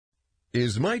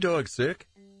Is my dog sick?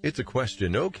 It's a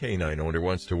question no canine owner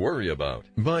wants to worry about,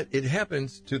 but it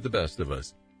happens to the best of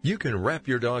us. You can wrap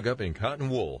your dog up in cotton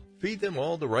wool, feed them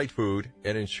all the right food,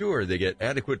 and ensure they get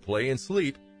adequate play and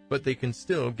sleep, but they can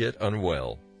still get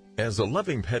unwell. As a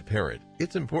loving pet parent,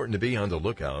 it's important to be on the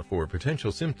lookout for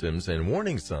potential symptoms and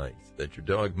warning signs that your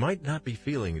dog might not be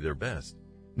feeling their best.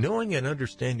 Knowing and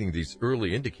understanding these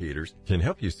early indicators can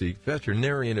help you seek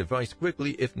veterinarian advice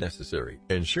quickly if necessary,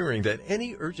 ensuring that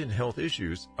any urgent health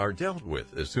issues are dealt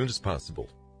with as soon as possible.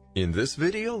 In this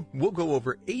video, we'll go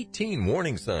over 18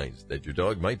 warning signs that your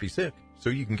dog might be sick, so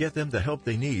you can get them the help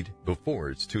they need before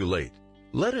it's too late.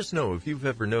 Let us know if you've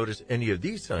ever noticed any of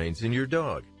these signs in your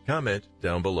dog. Comment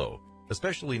down below.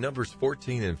 Especially numbers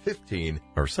 14 and 15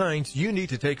 are signs you need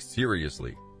to take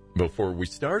seriously. Before we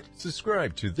start,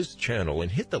 subscribe to this channel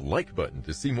and hit the like button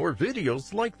to see more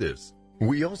videos like this.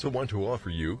 We also want to offer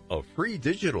you a free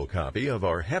digital copy of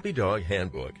our Happy Dog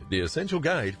Handbook, the essential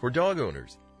guide for dog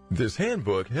owners. This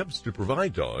handbook helps to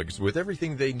provide dogs with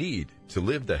everything they need to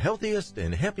live the healthiest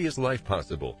and happiest life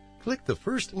possible. Click the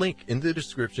first link in the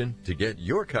description to get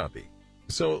your copy.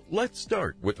 So let's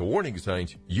start with the warning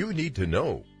signs you need to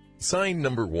know. Sign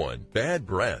number 1, bad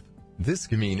breath. This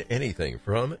can mean anything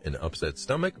from an upset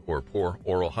stomach or poor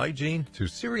oral hygiene to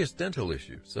serious dental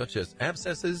issues such as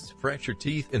abscesses, fractured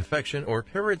teeth, infection, or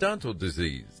periodontal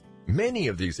disease. Many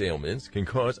of these ailments can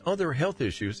cause other health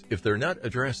issues if they're not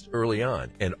addressed early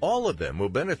on, and all of them will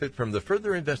benefit from the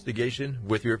further investigation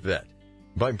with your vet.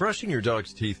 By brushing your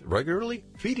dog's teeth regularly,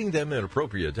 feeding them an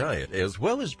appropriate diet, as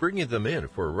well as bringing them in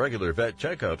for regular vet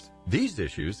checkups, these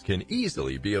issues can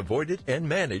easily be avoided and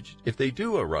managed if they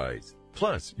do arise.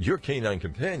 Plus, your canine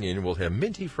companion will have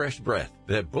minty fresh breath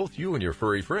that both you and your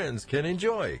furry friends can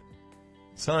enjoy.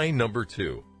 Sign number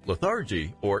 2,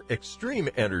 lethargy or extreme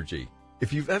energy.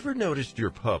 If you've ever noticed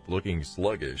your pup looking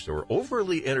sluggish or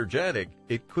overly energetic,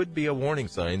 it could be a warning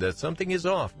sign that something is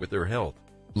off with their health.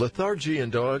 Lethargy in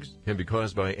dogs can be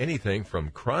caused by anything from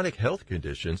chronic health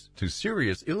conditions to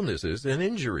serious illnesses and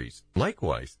injuries.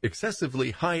 Likewise,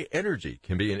 excessively high energy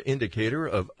can be an indicator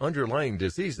of underlying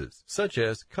diseases, such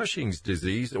as Cushing's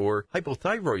disease or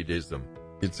hypothyroidism.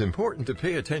 It's important to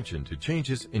pay attention to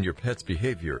changes in your pet's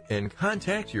behavior and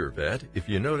contact your vet if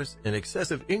you notice an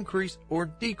excessive increase or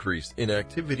decrease in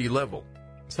activity level.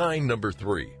 Sign number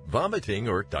 3, vomiting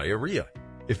or diarrhea.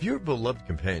 If your beloved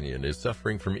companion is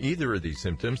suffering from either of these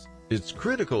symptoms, it's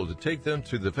critical to take them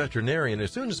to the veterinarian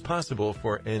as soon as possible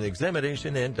for an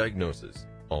examination and diagnosis.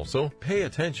 Also, pay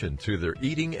attention to their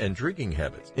eating and drinking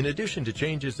habits. In addition to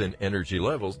changes in energy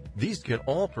levels, these can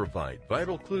all provide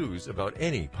vital clues about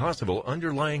any possible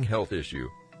underlying health issue.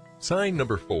 Sign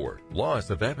number 4, loss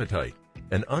of appetite.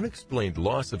 An unexplained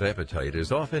loss of appetite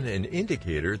is often an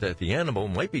indicator that the animal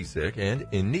might be sick and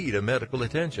in need of medical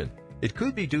attention. It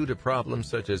could be due to problems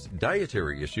such as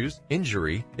dietary issues,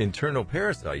 injury, internal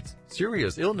parasites,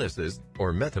 serious illnesses,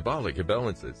 or metabolic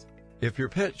imbalances. If your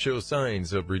pet shows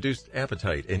signs of reduced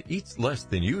appetite and eats less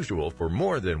than usual for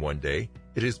more than one day,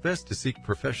 it is best to seek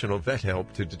professional vet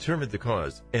help to determine the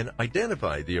cause and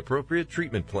identify the appropriate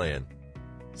treatment plan.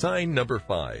 Sign number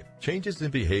 5, changes in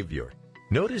behavior.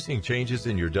 Noticing changes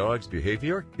in your dog's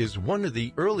behavior is one of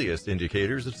the earliest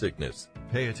indicators of sickness.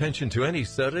 Pay attention to any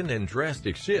sudden and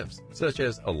drastic shifts, such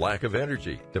as a lack of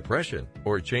energy, depression,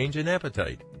 or a change in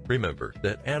appetite. Remember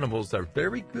that animals are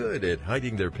very good at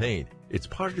hiding their pain. It's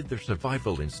part of their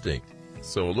survival instinct.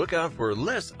 So look out for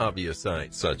less obvious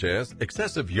signs, such as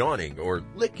excessive yawning or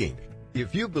licking.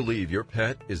 If you believe your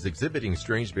pet is exhibiting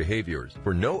strange behaviors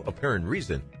for no apparent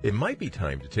reason, it might be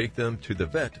time to take them to the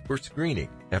vet for screening.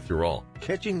 After all,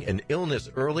 catching an illness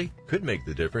early could make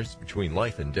the difference between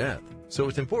life and death, so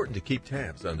it's important to keep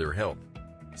tabs on their health.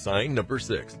 Sign number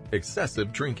 6,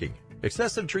 excessive drinking.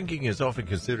 Excessive drinking is often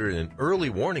considered an early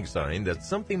warning sign that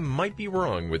something might be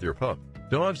wrong with your pup.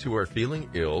 Dogs who are feeling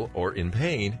ill or in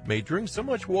pain may drink so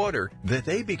much water that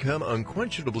they become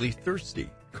unquenchably thirsty,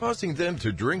 causing them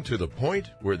to drink to the point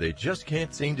where they just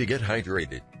can't seem to get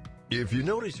hydrated. If you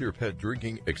notice your pet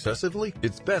drinking excessively,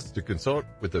 it's best to consult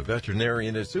with the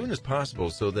veterinarian as soon as possible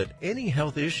so that any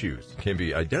health issues can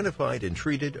be identified and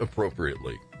treated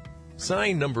appropriately.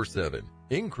 Sign number 7,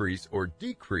 increase or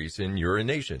decrease in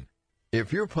urination.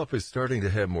 If your pup is starting to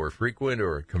have more frequent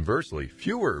or conversely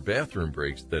fewer bathroom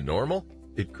breaks than normal,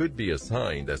 it could be a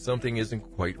sign that something isn't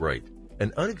quite right.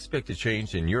 An unexpected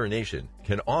change in urination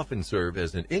can often serve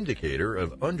as an indicator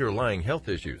of underlying health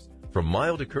issues, from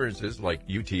mild occurrences like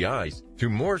UTIs to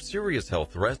more serious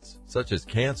health threats such as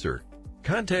cancer.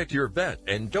 Contact your vet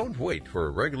and don't wait for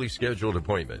a regularly scheduled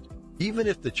appointment. Even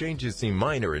if the changes seem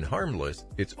minor and harmless,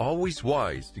 it's always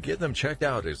wise to get them checked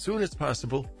out as soon as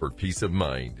possible for peace of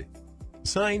mind.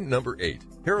 Sign number 8,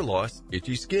 hair loss,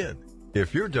 itchy skin.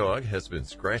 If your dog has been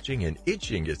scratching and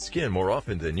itching its skin more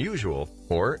often than usual,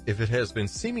 or if it has been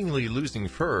seemingly losing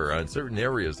fur on certain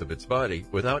areas of its body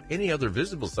without any other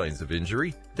visible signs of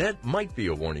injury, that might be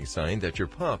a warning sign that your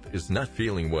pup is not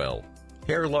feeling well.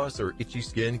 Hair loss or itchy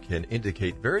skin can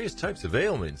indicate various types of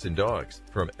ailments in dogs,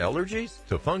 from allergies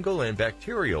to fungal and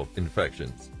bacterial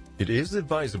infections. It is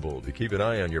advisable to keep an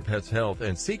eye on your pet's health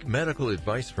and seek medical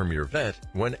advice from your vet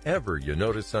whenever you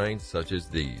notice signs such as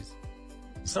these.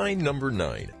 Sign number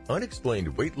 9,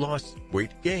 unexplained weight loss,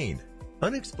 weight gain.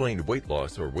 Unexplained weight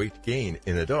loss or weight gain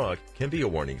in a dog can be a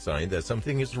warning sign that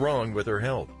something is wrong with their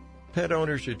health. Pet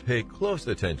owners should pay close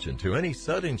attention to any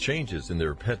sudden changes in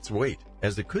their pet's weight,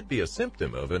 as it could be a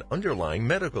symptom of an underlying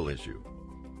medical issue.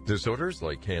 Disorders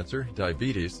like cancer,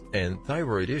 diabetes, and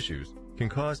thyroid issues can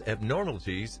cause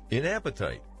abnormalities in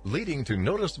appetite, leading to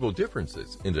noticeable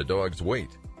differences in the dog's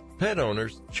weight. Pet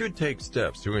owners should take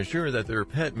steps to ensure that their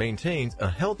pet maintains a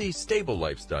healthy, stable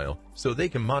lifestyle so they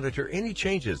can monitor any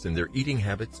changes in their eating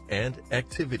habits and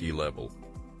activity level.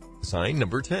 Sign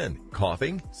number 10,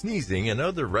 coughing, sneezing, and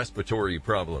other respiratory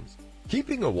problems.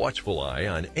 Keeping a watchful eye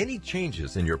on any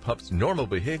changes in your pup's normal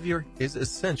behavior is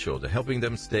essential to helping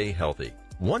them stay healthy.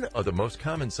 One of the most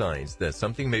common signs that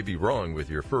something may be wrong with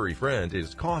your furry friend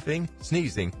is coughing,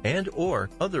 sneezing, and/or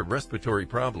other respiratory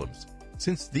problems.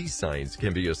 Since these signs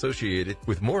can be associated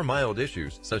with more mild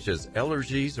issues such as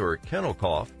allergies or kennel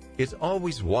cough, it's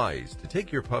always wise to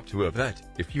take your pup to a vet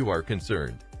if you are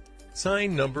concerned.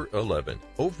 Sign number 11,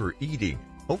 overeating.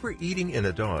 Overeating in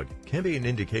a dog can be an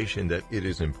indication that it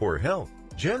is in poor health.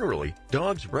 Generally,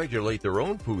 dogs regulate their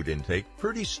own food intake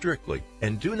pretty strictly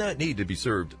and do not need to be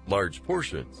served large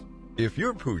portions. If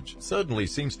your pooch suddenly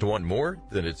seems to want more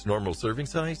than its normal serving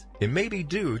size, it may be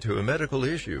due to a medical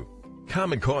issue.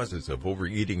 Common causes of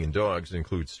overeating in dogs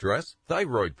include stress,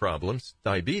 thyroid problems,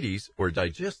 diabetes, or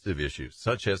digestive issues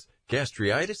such as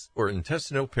gastritis or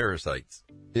intestinal parasites.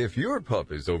 If your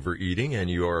pup is overeating and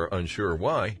you are unsure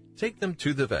why, take them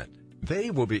to the vet.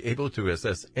 They will be able to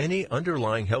assess any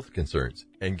underlying health concerns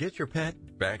and get your pet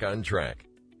back on track.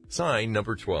 Sign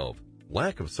number 12,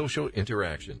 lack of social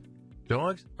interaction.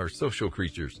 Dogs are social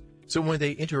creatures, so when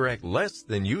they interact less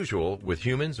than usual with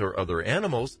humans or other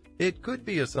animals, it could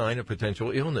be a sign of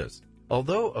potential illness.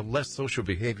 Although a less social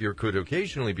behavior could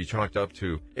occasionally be chalked up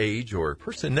to age or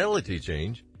personality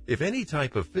change, if any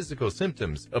type of physical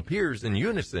symptoms appears in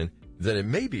unison, then it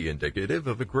may be indicative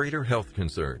of a greater health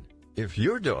concern. If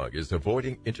your dog is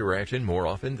avoiding interaction more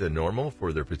often than normal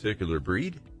for their particular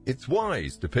breed, it's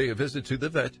wise to pay a visit to the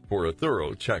vet for a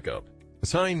thorough checkup.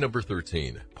 Sign number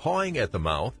 13, pawing at the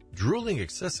mouth, drooling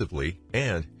excessively,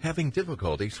 and having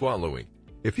difficulty swallowing.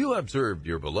 If you observed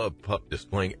your beloved pup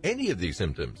displaying any of these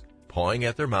symptoms, pawing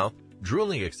at their mouth,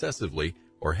 drooling excessively,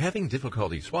 or having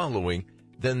difficulty swallowing,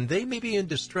 then they may be in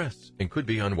distress and could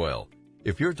be unwell.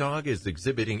 If your dog is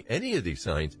exhibiting any of these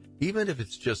signs, even if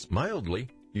it's just mildly,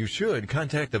 you should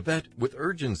contact the vet with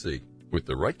urgency. With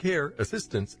the right care,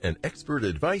 assistance, and expert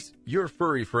advice, your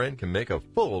furry friend can make a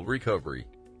full recovery.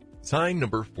 Sign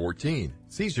number 14,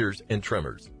 seizures and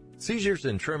tremors. Seizures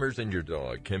and tremors in your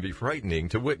dog can be frightening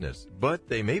to witness, but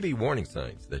they may be warning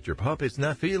signs that your pup is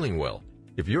not feeling well.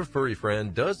 If your furry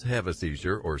friend does have a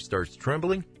seizure or starts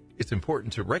trembling, it's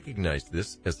important to recognize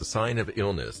this as a sign of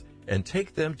illness and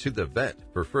take them to the vet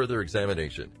for further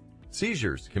examination.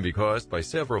 Seizures can be caused by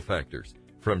several factors,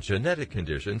 from genetic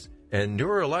conditions and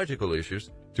neurological issues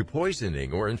to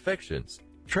poisoning or infections.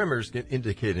 Tremors can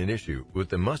indicate an issue with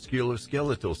the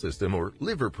musculoskeletal system or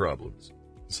liver problems.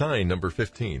 Sign number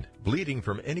 15, bleeding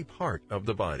from any part of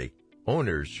the body.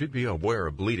 Owners should be aware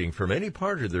of bleeding from any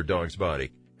part of their dog's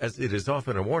body, as it is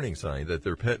often a warning sign that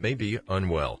their pet may be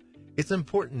unwell. It's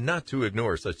important not to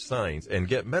ignore such signs and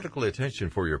get medical attention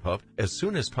for your pup as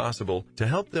soon as possible to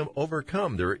help them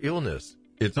overcome their illness.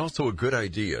 It's also a good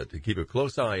idea to keep a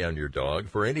close eye on your dog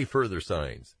for any further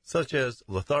signs, such as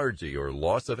lethargy or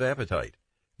loss of appetite.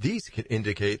 These can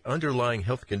indicate underlying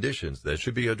health conditions that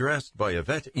should be addressed by a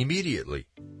vet immediately.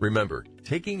 Remember,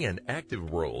 taking an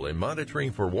active role in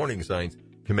monitoring for warning signs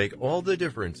can make all the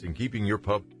difference in keeping your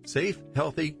pup safe,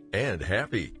 healthy, and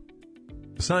happy.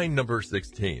 Sign number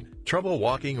 16, trouble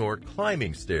walking or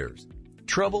climbing stairs.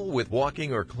 Trouble with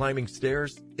walking or climbing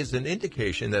stairs is an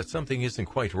indication that something isn't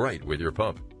quite right with your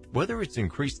pup. Whether it's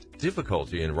increased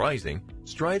difficulty in rising,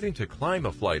 striving to climb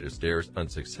a flight of stairs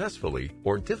unsuccessfully,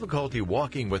 or difficulty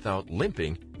walking without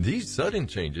limping, these sudden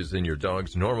changes in your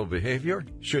dog's normal behavior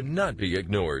should not be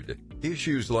ignored.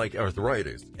 Issues like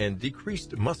arthritis and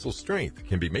decreased muscle strength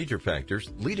can be major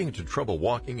factors leading to trouble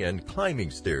walking and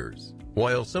climbing stairs.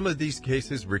 While some of these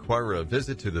cases require a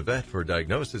visit to the vet for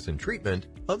diagnosis and treatment,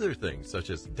 other things such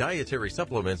as dietary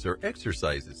supplements or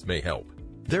exercises may help.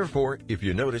 Therefore, if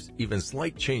you notice even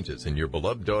slight changes in your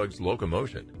beloved dog's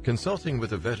locomotion, consulting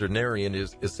with a veterinarian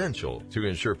is essential to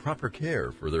ensure proper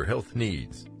care for their health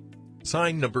needs.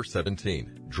 Sign number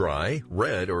 17, dry,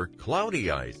 red, or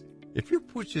cloudy eyes. If your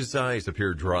Pooch's eyes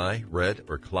appear dry, red,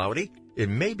 or cloudy, it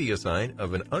may be a sign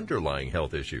of an underlying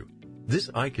health issue. This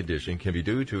eye condition can be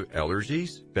due to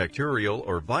allergies, bacterial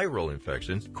or viral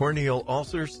infections, corneal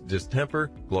ulcers,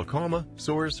 distemper, glaucoma,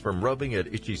 sores from rubbing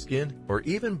at itchy skin, or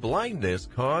even blindness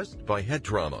caused by head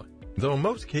trauma. Though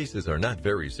most cases are not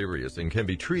very serious and can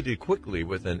be treated quickly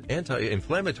with an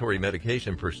anti-inflammatory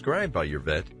medication prescribed by your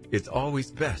vet, it's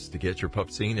always best to get your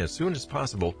pup seen as soon as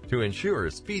possible to ensure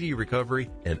a speedy recovery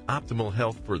and optimal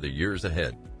health for the years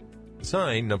ahead.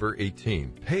 Sign number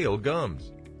 18, pale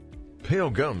gums.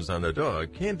 Pale gums on a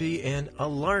dog can be an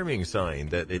alarming sign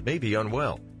that it may be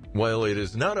unwell. While it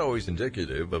is not always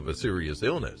indicative of a serious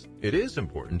illness, it is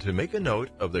important to make a note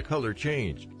of the color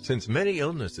change, since many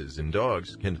illnesses in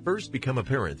dogs can first become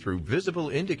apparent through visible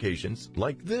indications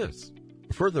like this.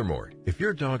 Furthermore, if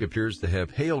your dog appears to have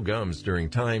pale gums during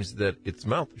times that its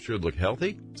mouth should look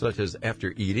healthy, such as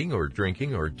after eating or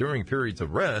drinking or during periods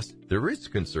of rest, there is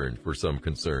concern for some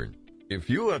concern. If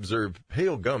you observe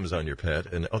pale gums on your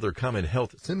pet and other common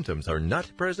health symptoms are not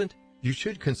present, you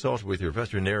should consult with your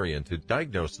veterinarian to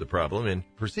diagnose the problem and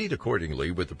proceed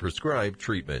accordingly with the prescribed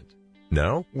treatment.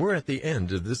 Now, we're at the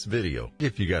end of this video.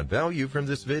 If you got value from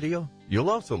this video, you'll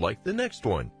also like the next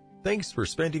one. Thanks for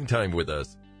spending time with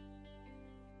us.